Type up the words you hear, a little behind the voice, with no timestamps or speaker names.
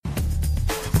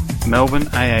Melbourne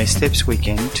AA Steps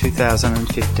Weekend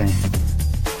 2015.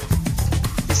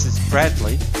 This is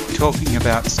Bradley talking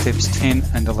about steps 10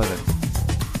 and 11.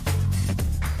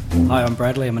 Hi, I'm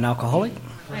Bradley. I'm an alcoholic.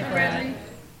 Hi, Bradley.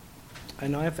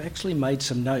 And I've actually made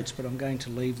some notes, but I'm going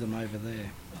to leave them over there.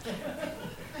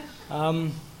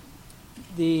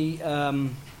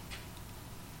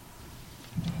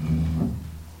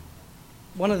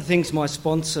 One of the things my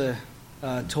sponsor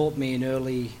taught me in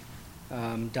early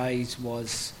days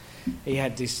was he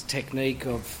had this technique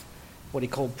of what he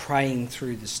called praying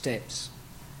through the steps.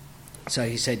 So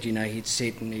he said, he'd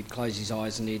sit and he'd close his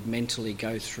eyes and he'd mentally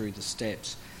go through the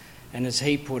steps. And as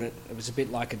he put it, it was a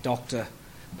bit like a doctor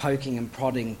poking and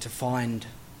prodding to find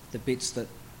the bits that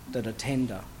are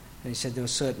tender. And he said there were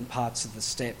certain parts of the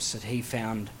steps that he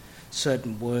found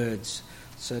certain words,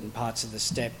 certain parts of the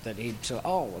step that he'd say,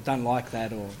 I don't like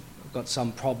that, or I've got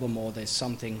some problem, or there's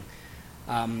something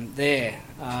there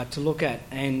to look at.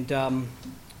 And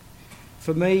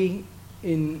for me,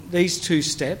 in these two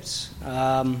steps,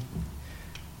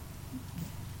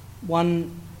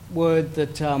 one word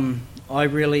that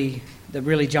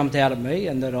really jumped out at me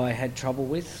and that I had trouble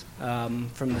with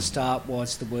from the start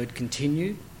was the word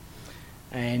continue,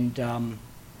 and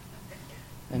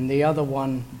the other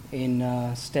one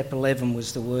in step 11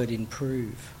 was the word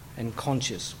improve, and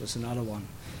conscious was another one.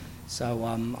 So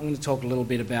I'm going to talk a little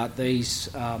bit about these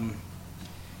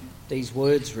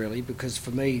words really, because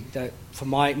for me,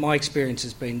 my experience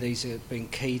has been these have been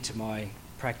key to my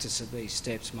practice of these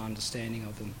steps, my understanding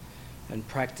of them and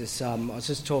practice. I was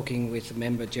just talking with a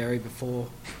member, Jerry, before,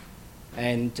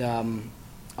 and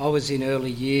I was in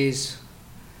early years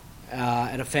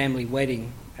at a family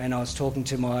wedding, and I was talking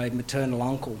to my maternal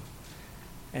uncle,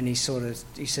 and he said,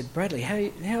 Bradley, how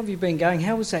have you been going?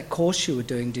 How was that course you were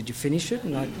doing? Did you finish it?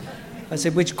 And I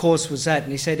said, which course was that?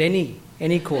 And he said, any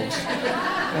course.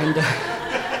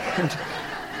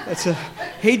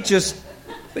 He'd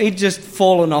just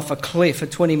fallen off a cliff, a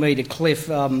 20-metre cliff,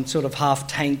 sort of half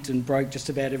tanked and broke just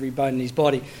about every bone in his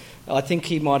body. I think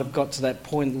he might have got to that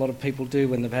point, a lot of people do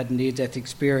when they've had a near-death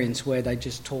experience, where they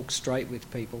just talk straight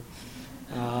with people.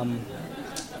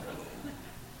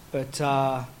 But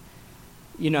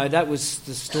that was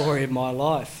the story of my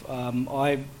life.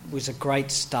 I was a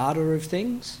great starter of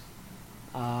things.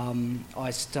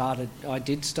 I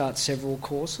did start several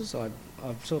courses. I've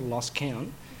sort of lost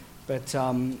count. But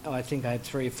I think I had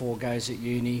 3 or 4 goes at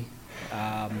uni,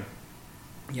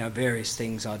 various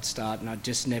things I'd start, and I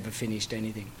just never finished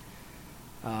anything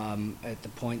at the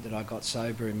point that I got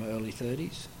sober in my early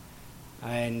 30s.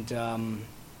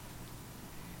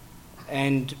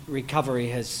 And recovery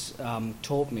has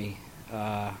taught me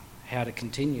how to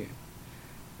continue.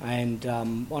 And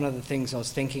one of the things I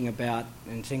was thinking about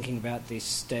this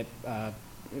step,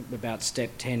 about step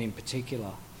 10 in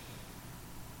particular,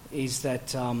 is that,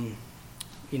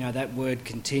 that word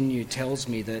continue tells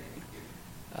me that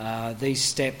these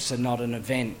steps are not an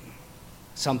event,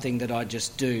 something that I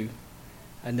just do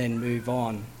and then move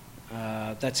on.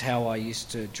 That's how I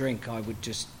used to drink. I would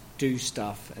just do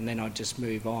stuff and then I'd just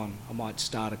move on. I might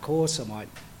start a course, I might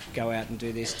go out and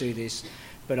do this,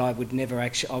 but I would never I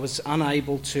was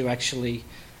unable to actually...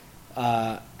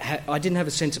 I didn't have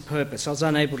a sense of purpose. I was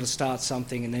unable to start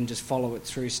something and then just follow it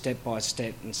through step by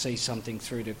step and see something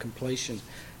through to completion.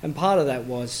 And a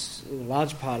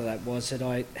large part of that was that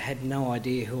I had no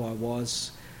idea who I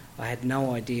was. I had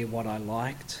no idea what I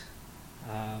liked,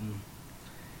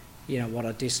 what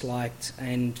I disliked,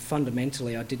 and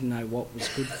fundamentally I didn't know what was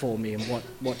good for me and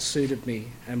what suited me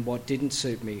and what didn't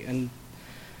suit me. And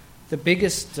the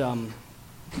biggest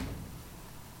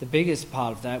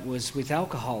part of that was with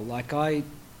alcohol. Like I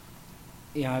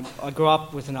grew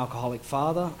up with an alcoholic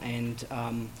father, and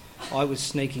I was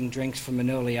sneaking drinks from an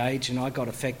early age, and I got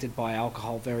affected by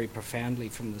alcohol very profoundly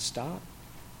from the start.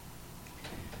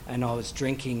 And I was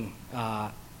drinking,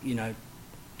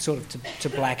 sort of to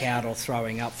black out or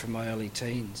throwing up from my early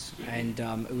teens. And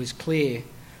it was clear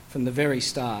from the very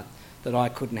start that I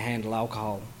couldn't handle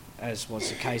alcohol, as was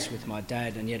the case with my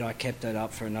dad, and yet I kept that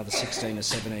up for another 16 or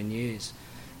 17 years.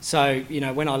 So,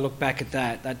 when I look back at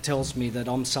that tells me that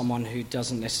I'm someone who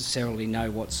doesn't necessarily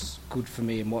know what's good for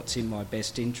me and what's in my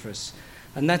best interests.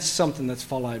 And that's something that's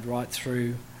followed right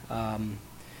through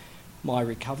my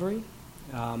recovery,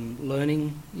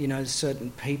 learning,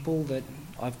 certain people that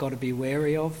I've got to be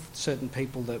wary of, certain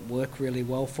people that work really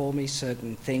well for me,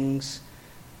 certain things,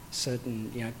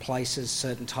 certain, places,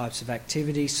 certain types of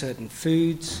activities, certain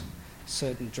foods,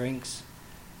 certain drinks.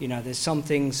 There's some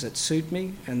things that suit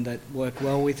me and that work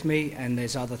well with me, and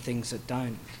there's other things that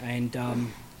don't. And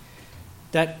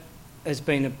that has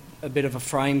been a bit of a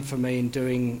frame for me in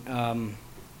doing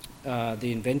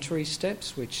the inventory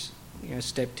steps, which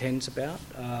step 10's about.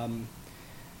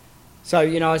 So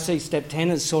I see step 10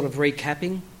 as sort of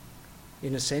recapping,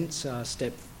 in a sense,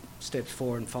 steps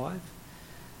 4 and 5,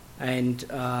 and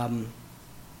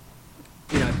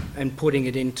and putting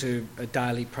it into a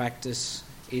daily practice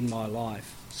in my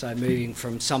life. So moving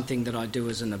from something that I do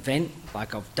as an event,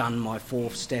 like I've done my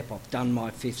 4th step, I've done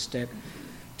my 5th step,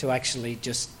 to actually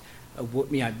just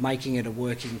making it a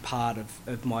working part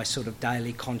of my sort of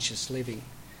daily conscious living.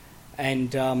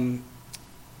 And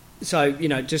so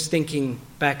just thinking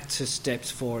back to steps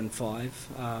 4 and 5,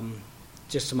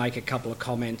 just to make a couple of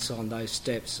comments on those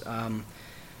steps.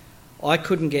 I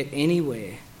couldn't get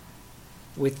anywhere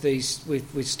with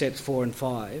steps 4 and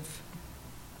 5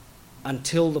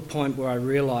 until the point where I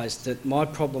realised that my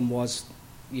problem was,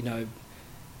 the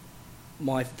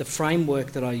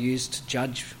framework that I used to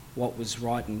judge what was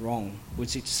right and wrong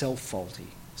was itself faulty.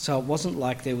 So it wasn't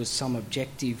like there was some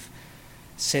objective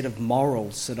set of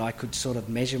morals that I could sort of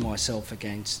measure myself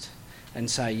against and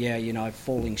say,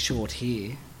 falling short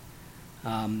here.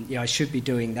 I should be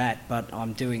doing that, but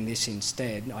I'm doing this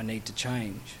instead. I need to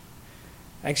change.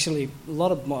 Actually, a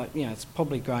lot of my, it's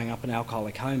probably growing up in an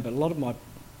alcoholic home, but a lot of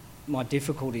my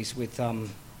difficulties with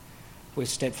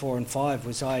step 4 and 5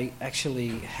 was I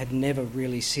actually had never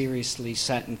really seriously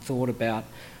sat and thought about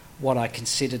what I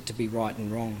considered to be right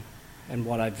and wrong, and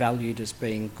what I valued as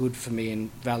being good for me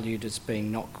and valued as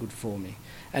being not good for me.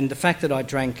 And the fact that I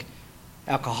drank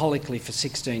alcoholically for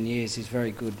 16 years is very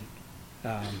good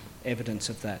evidence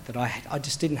of that I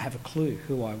just didn't have a clue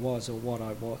who I was or what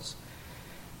I was.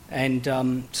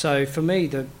 And so for me,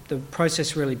 the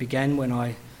process really began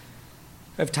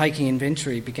of taking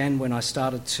inventory began when I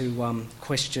started to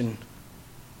question,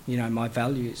 my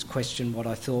values, question what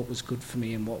I thought was good for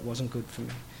me and what wasn't good for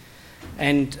me.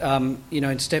 And,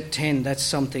 in step 10, that's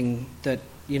something that,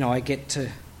 I get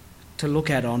to look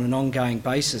at on an ongoing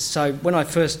basis. So when I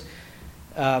first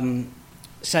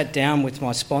sat down with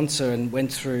my sponsor and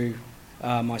went through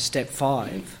my step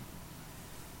 5,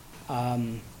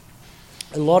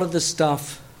 a lot of the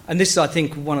stuff, and this is, I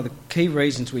think, one of the key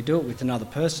reasons we do it with another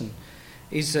person,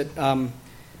 is that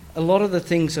a lot of the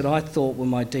things that I thought were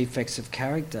my defects of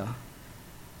character,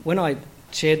 when I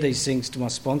shared these things to my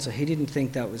sponsor, he didn't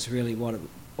think that was really what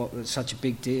was such a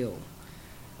big deal.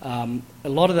 A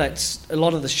lot of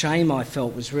the shame I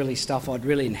felt was really stuff I'd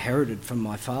really inherited from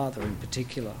my father in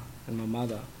particular and my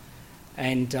mother,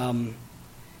 and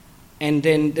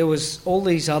then there was all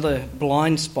these other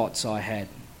blind spots I had.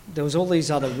 There was all these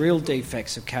other real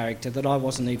defects of character that I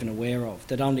wasn't even aware of,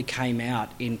 that only came out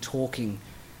in talking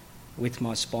with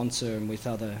my sponsor and with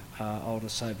other older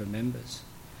sober members.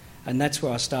 And that's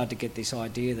where I started to get this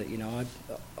idea that,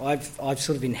 I've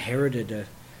sort of inherited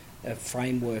a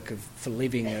framework for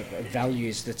living, of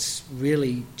values that's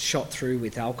really shot through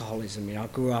with alcoholism. I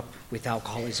grew up with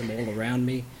alcoholism all around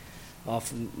me.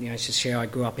 Often, to share, I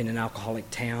grew up in an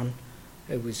alcoholic town.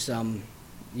 It was,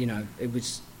 it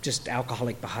was just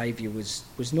alcoholic behaviour was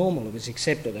normal. It was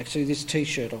accepted. Actually, this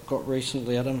T-shirt I've got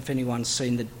recently, I don't know if anyone's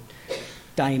seen the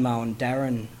Damo and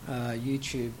Darren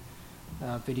YouTube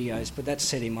videos, but that's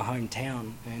set in my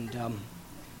hometown, and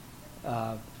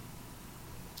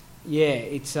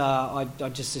it's I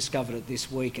just discovered it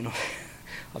this week, and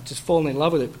I've just fallen in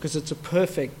love with it because it's a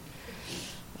perfect.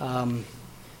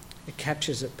 It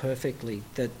captures it perfectly.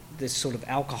 That this sort of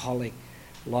alcoholic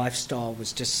lifestyle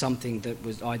was just something that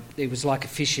it was like a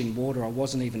fish in water. I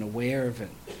wasn't even aware of it.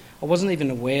 I wasn't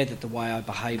even aware that the way I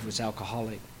behaved was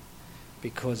alcoholic,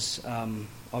 because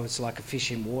I was like a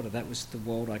fish in water. That was the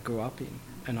world I grew up in,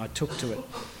 and I took to it,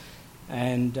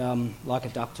 and like a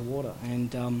duck to water.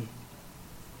 And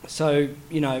so,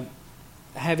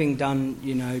 having done,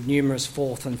 numerous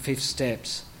 4th and 5th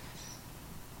steps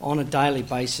on a daily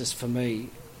basis, for me,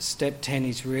 step 10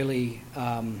 is really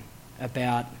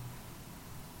about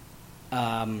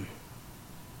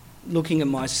looking at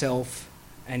myself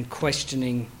and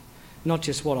questioning not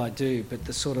just what I do, but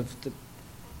the sort of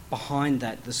behind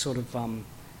that, the sort of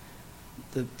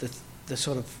the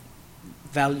sort of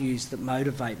values that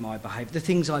motivate my behaviour, the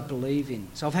things I believe in.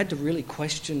 So I've had to really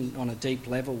question on a deep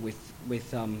level with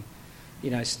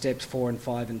steps 4 and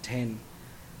 5 and 10.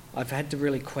 I've had to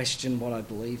really question what I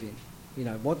believe in.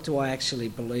 What do I actually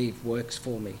believe works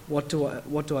for me? What do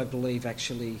I believe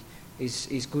actually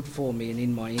is good for me and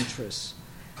in my interests?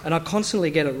 And I constantly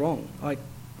get it wrong. I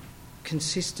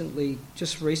consistently,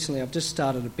 just recently, I've just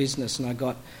started a business, and I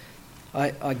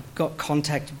got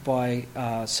contacted by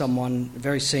someone, a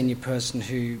very senior person,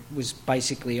 who was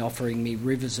basically offering me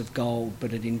rivers of gold,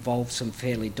 but it involved some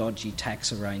fairly dodgy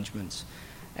tax arrangements.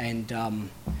 And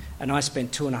I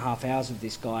spent 2.5 hours with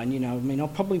this guy, and I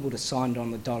probably would have signed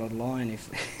on the dotted line if,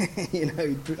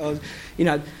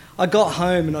 I got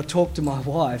home and I talked to my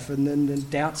wife, and then the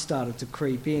doubt started to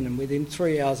creep in, and within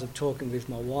 3 hours of talking with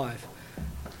my wife,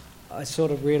 I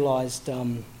sort of realised,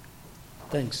 I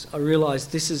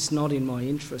realised this is not in my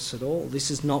interests at all.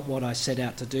 This is not what I set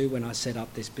out to do when I set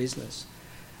up this business.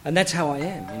 And that's how I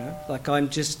am, like I'm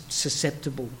just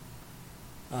susceptible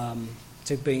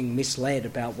to being misled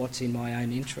about what's in my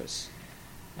own interests.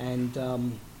 And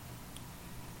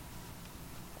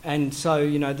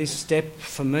so, this step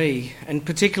for me, and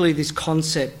particularly this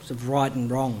concept of right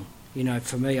and wrong,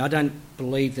 for me, I don't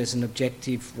believe there's an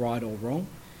objective right or wrong.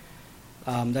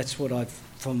 That's what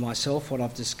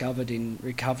I've discovered in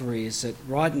recovery, is that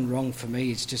right and wrong for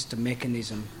me is just a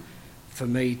mechanism for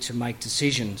me to make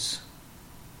decisions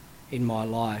in my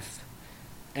life.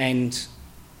 And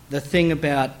the thing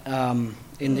about,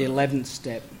 in the 11th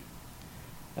step,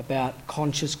 about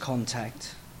conscious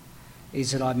contact,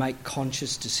 is that I make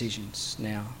conscious decisions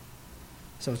now.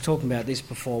 So I was talking about this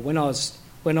before. When I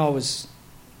was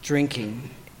drinking,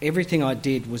 everything I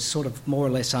did was sort of more or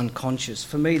less unconscious.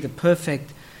 For me, the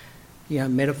perfect,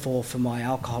 metaphor for my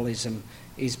alcoholism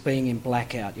is being in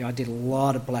blackout. I did a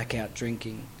lot of blackout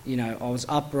drinking. I was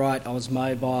upright, I was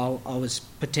mobile, I was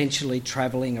potentially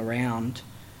travelling around,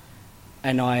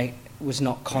 and I was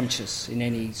not conscious in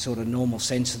any sort of normal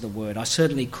sense of the word. I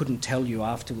certainly couldn't tell you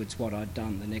afterwards what I'd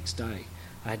done the next day.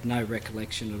 I had no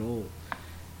recollection at all.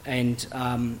 And,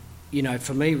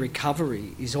 for me,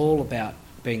 recovery is all about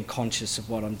being conscious of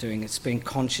what I'm doing. It's being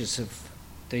conscious of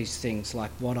these things,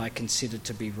 like what I consider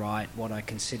to be right, what I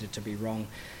consider to be wrong.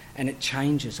 And it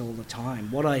changes all the time.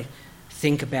 What I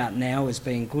think about now as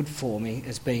being good for me,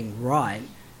 as being right,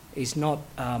 is not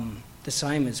the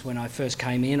same as when I first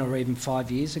came in, or even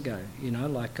 5 years ago.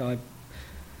 Like I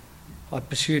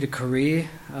pursued a career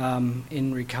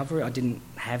in recovery. I didn't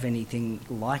have anything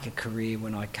like a career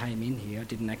when I came in here. I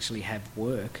didn't actually have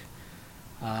work.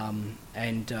 I've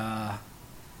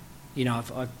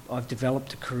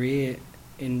developed a career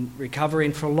in recovery,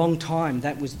 and for a long time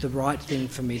that was the right thing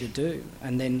for me to do.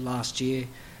 And then last year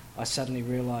I suddenly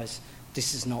realised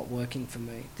this is not working for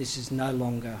me. This is no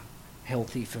longer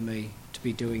healthy for me to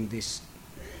be doing this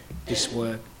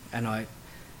work. And I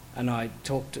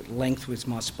talked at length with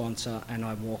my sponsor, and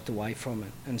I walked away from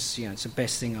it. And it's the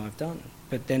best thing I've done.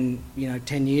 But then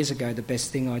 10 years ago, the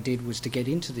best thing I did was to get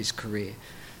into this career.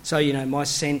 So my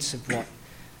sense of what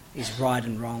is right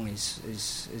and wrong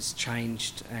is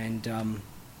changed. And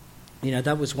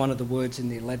that was one of the words in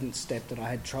the 11th step that I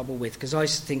had trouble with, because I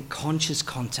used to think conscious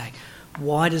contact.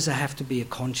 Why does there have to be a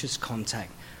conscious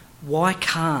contact? Why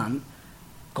can't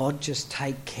God just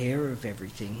take care of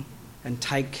everything and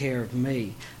take care of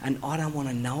me, and I don't want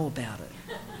to know about it?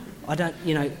 I don't,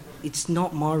 it's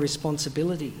not my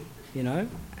responsibility,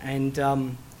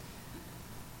 and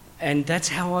that's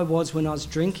how I was when I was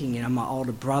drinking. My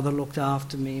older brother looked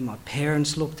after me, my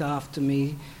parents looked after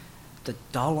me, the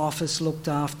dole office looked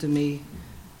after me,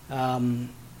 and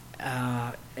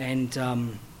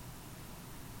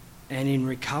in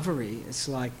recovery, it's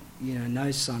like, no,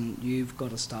 son, you've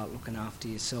got to start looking after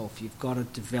yourself. You've got to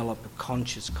develop a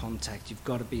conscious contact. You've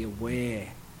got to be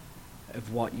aware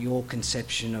of what your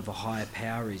conception of a higher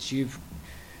power is. In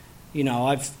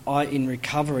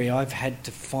recovery, I've had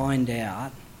to find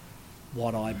out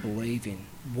what I believe in,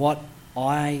 what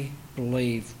I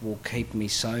believe will keep me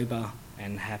sober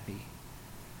and happy.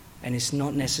 And it's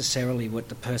not necessarily what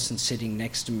the person sitting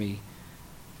next to me,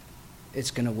 it's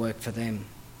going to work for them,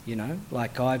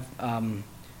 Like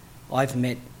I've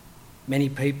met many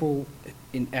people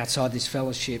outside this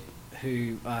fellowship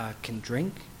who can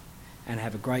drink and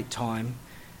have a great time,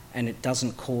 and it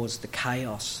doesn't cause the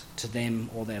chaos to them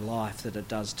or their life that it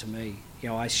does to me.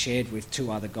 I shared with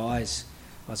two other guys,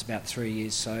 I was about 3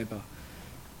 years sober,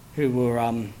 who were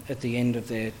at the end of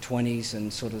their 20s,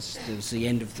 and sort of it was the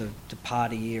end of the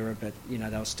party era, but they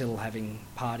were still having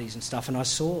parties and stuff. And I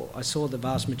saw the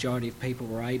vast majority of people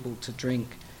were able to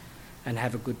drink and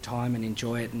have a good time and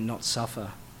enjoy it and not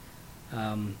suffer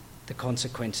the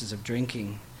consequences of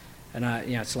drinking. And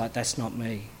it's like, that's not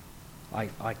me.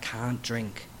 I can't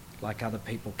drink like other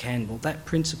people can. Well, that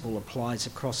principle applies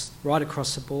right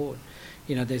across the board.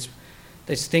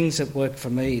 There's things that work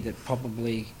for me that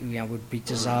probably would be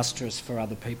disastrous for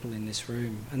other people in this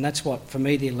room. And that's what, for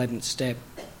me, the 11th step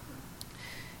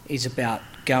is about,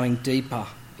 going deeper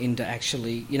into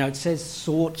actually, it says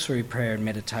sort through prayer and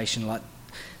meditation. Like,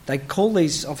 they call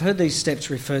these, I've heard these steps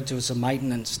referred to as the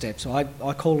maintenance steps. I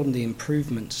call them the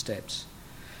improvement steps.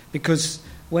 Because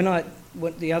when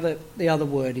the other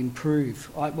word, improve.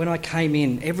 When I came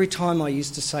in, every time I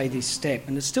used to say this step,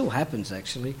 and it still happens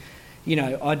actually,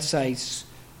 I'd say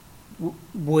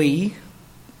we,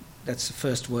 that's the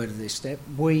first word of this step,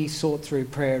 we sought through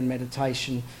prayer and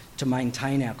meditation to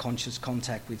maintain our conscious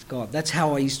contact with God. That's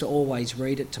how I used to always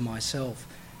read it to myself.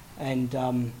 And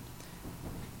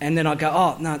then I go,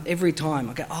 oh, no, every time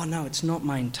I go, oh, no, it's not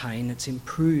maintain, it's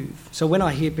improve. So when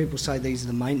I hear people say these are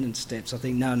the maintenance steps, I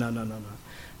think, no,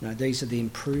 these are the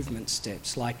improvement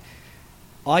steps. Like,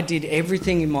 I did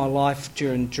everything in my life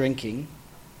during drinking.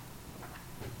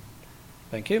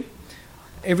 Thank you.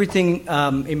 Everything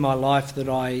in my life that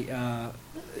I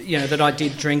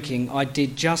did drinking, I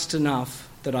did just enough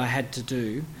that I had to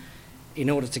do in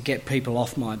order to get people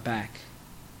off my back.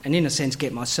 And in a sense,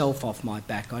 get myself off my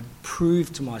back. I'd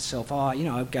prove to myself,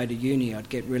 I'd go to uni, I'd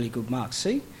get really good marks.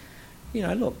 See,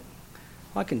 look,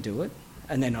 I can do it.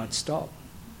 And then I'd stop.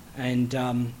 And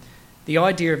the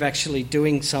idea of actually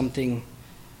doing something,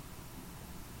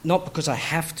 not because I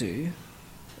have to,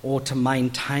 or to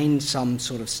maintain some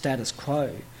sort of status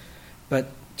quo, but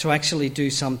to actually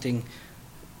do something,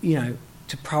 to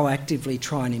proactively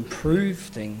try and improve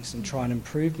things and try and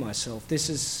improve myself. This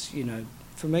is,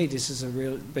 for me, this has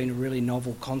been a really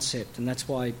novel concept, and that's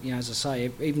why, as I say,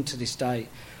 even to this day,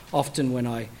 often when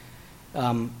I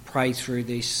pray through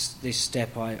this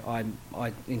step, I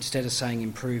instead of saying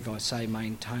improve, I say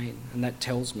maintain, and that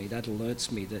tells me, that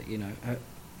alerts me that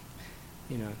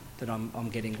that I'm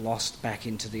getting lost back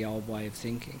into the old way of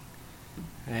thinking.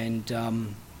 And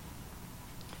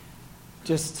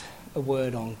just a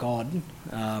word on God.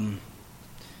 I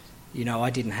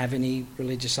didn't have any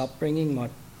religious upbringing. My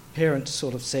parents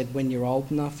sort of said, when you're old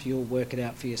enough, you'll work it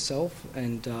out for yourself.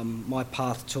 And my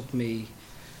path took me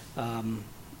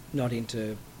not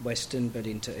into Western, but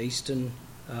into Eastern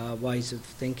ways of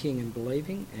thinking and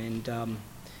believing. And,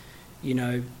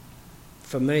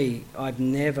 for me, I've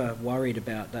never worried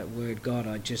about that word God.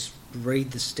 I just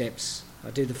read the steps. I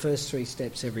do the first 3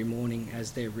 steps every morning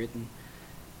as they're written.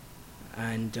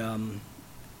 And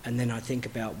then I think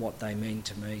about what they mean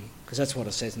to me, because that's what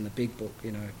it says in the big book.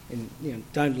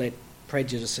 Don't let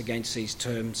prejudice against these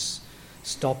terms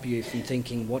stop you from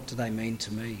thinking, what do they mean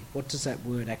to me? What does that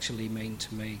word actually mean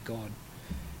to me, God?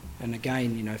 And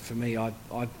again, for me,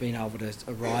 I've been able to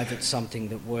arrive at something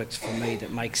that works for me,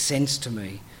 that makes sense to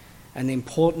me. And the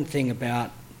important thing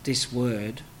about this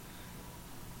word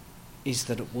is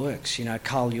that it works.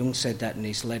 Carl Jung said that in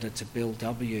his letter to Bill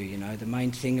W. The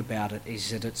main thing about it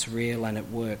is that it's real and it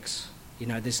works.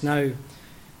 There's no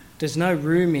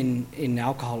room in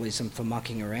alcoholism for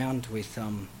mucking around with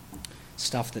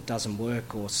stuff that doesn't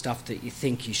work, or stuff that you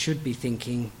think you should be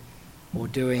thinking or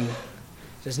doing.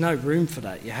 There's no room for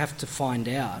that. You have to find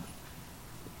out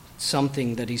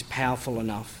something that is powerful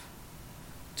enough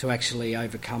to actually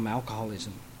overcome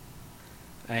alcoholism.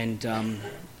 And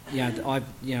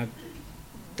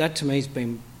that to me has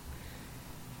been,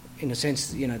 in a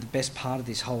sense, the best part of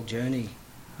this whole journey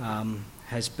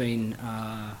has been.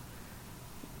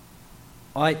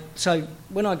 So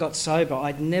when I got sober,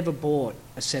 I'd never bought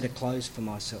a set of clothes for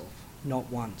myself, not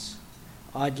once.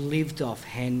 I'd lived off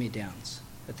hand-me-downs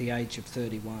at the age of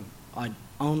 31. I'd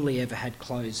only ever had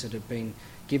clothes that had been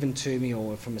given to me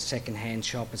or from a second-hand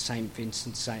shop at St.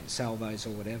 Vincent, St. Salvo's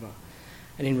or whatever.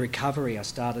 And in recovery, I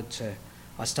started to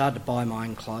buy my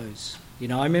own clothes.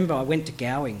 I remember I went to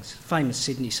Gowings, famous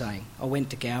Sydney saying, I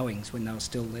went to Gowings when they were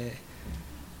still there.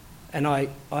 And I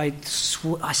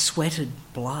sweated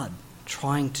blood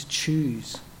trying to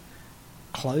choose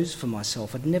clothes for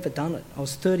myself. I'd never done it. I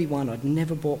was 31, I'd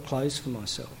never bought clothes for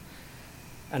myself.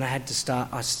 And I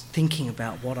was thinking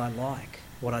about what I like,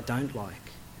 what I don't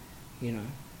like,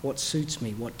 what suits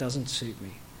me, what doesn't suit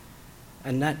me.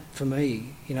 And that, for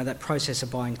me, that process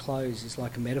of buying clothes is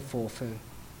like a metaphor for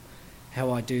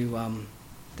how I do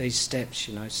these steps,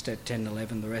 step 10,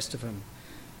 11, the rest of them,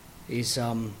 is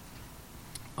I'm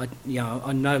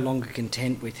no longer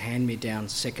content with hand-me-down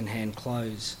second-hand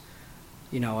clothes.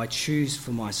 I choose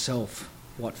for myself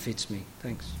what fits me.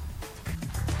 Thanks.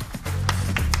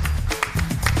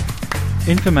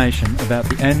 Information about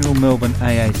the annual Melbourne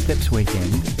AA Steps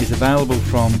Weekend is available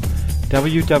from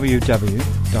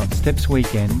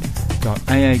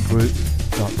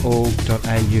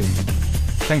www.stepsweekend.aagroup.org.au.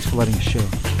 Thanks for letting us share.